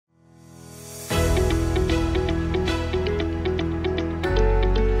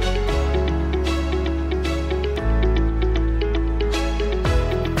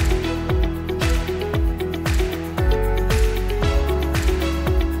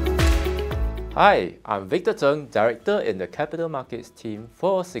Hi, I'm Victor Zeng, Director in the Capital Markets team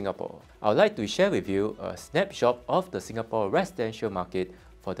for Singapore. I would like to share with you a snapshot of the Singapore residential market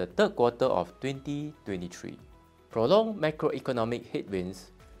for the third quarter of 2023. Prolonged macroeconomic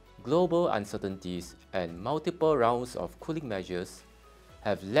headwinds, global uncertainties, and multiple rounds of cooling measures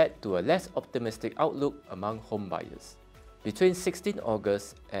have led to a less optimistic outlook among home buyers. Between 16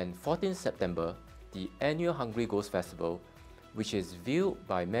 August and 14 September, the annual Hungry Ghost Festival, which is viewed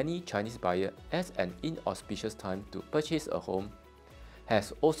by many Chinese buyers as an inauspicious time to purchase a home,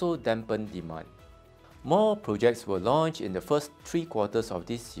 has also dampened demand. More projects were launched in the first 3 quarters of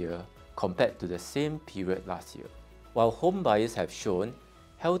this year compared to the same period last year. While home buyers have shown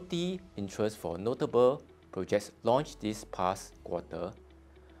healthy interest for notable projects launched this past quarter,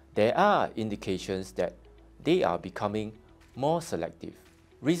 there are indications that they are becoming more selective.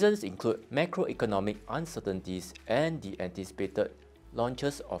 Reasons include macroeconomic uncertainties and the anticipated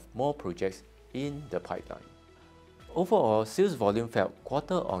launches of more projects in the pipeline. Overall, sales volume fell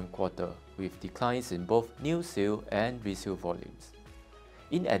quarter on quarter with declines in both new sale and resale volumes.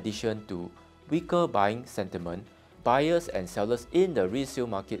 In addition to weaker buying sentiment, buyers and sellers in the resale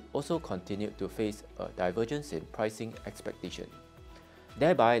market also continued to face a divergence in pricing expectation,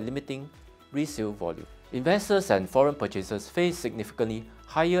 thereby limiting resale volume. Investors and foreign purchasers face significantly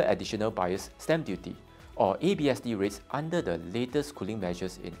higher additional buyer's stamp duty or ABSD rates under the latest cooling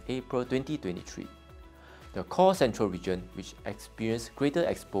measures in April 2023. The core central region, which experienced greater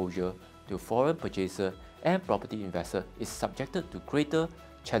exposure to foreign purchaser and property investor, is subjected to greater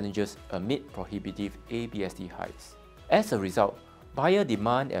challenges amid prohibitive ABSD highs. As a result, buyer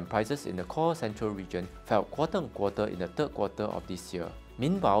demand and prices in the core central region fell quarter on quarter in the third quarter of this year.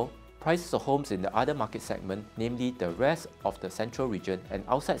 Meanwhile, prices of homes in the other market segment, namely the rest of the central region and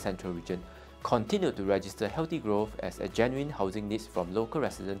outside central region, continued to register healthy growth as a genuine housing needs from local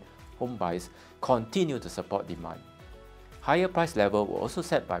resident home buyers continue to support demand. Higher price levels were also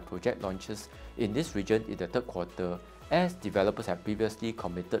set by project launches in this region in the third quarter, as developers have previously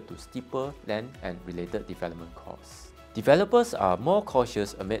committed to steeper land and related development costs. Developers are more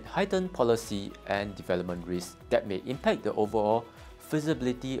cautious amid heightened policy and development risks that may impact the overall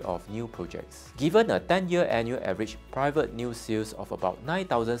feasibility of new projects. Given a 10-year annual average private new sales of about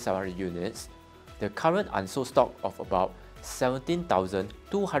 9,700 units, the current unsold stock of about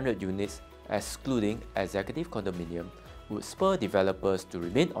 17,200 units, excluding executive condominium, would spur developers to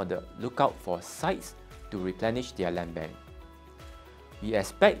remain on the lookout for sites to replenish their land bank. We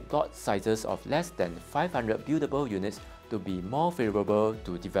expect lot sizes of less than 500 buildable units to be more favorable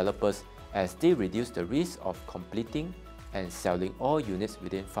to developers as they reduce the risk of completing and selling all units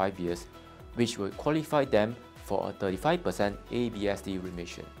within 5 years, which would qualify them for a 35% ABSD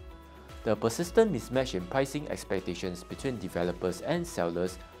remission. The persistent mismatch in pricing expectations between developers and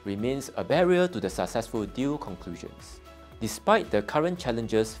sellers remains a barrier to the successful deal conclusions. Despite the current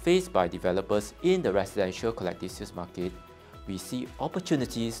challenges faced by developers in the residential collective sales market, we see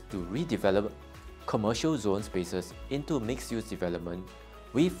opportunities to redevelop commercial zone spaces into mixed-use development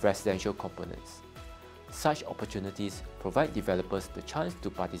with residential components. Such opportunities provide developers the chance to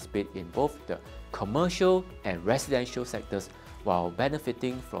participate in both the commercial and residential sectors while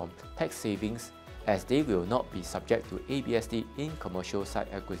benefiting from tax savings, as they will not be subject to ABSD in commercial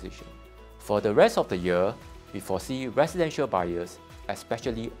site acquisition. For the rest of the year, we foresee residential buyers,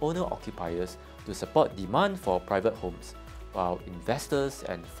 especially owner-occupiers, to support demand for private homes, while investors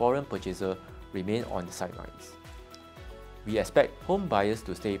and foreign purchasers remain on the sidelines. We expect home buyers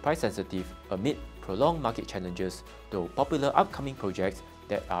to stay price-sensitive amid prolonged market challenges, though popular upcoming projects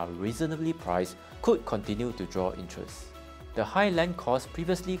that are reasonably priced could continue to draw interest. The high land costs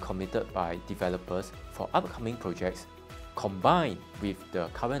previously committed by developers for upcoming projects, combined with the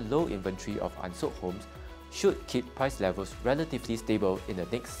current low inventory of unsold homes, should keep price levels relatively stable in the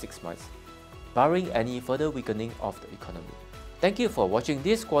next 6 months, barring any further weakening of the economy. Thank you for watching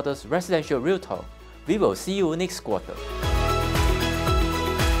this quarter's Residential Real Talk. We will see you next quarter.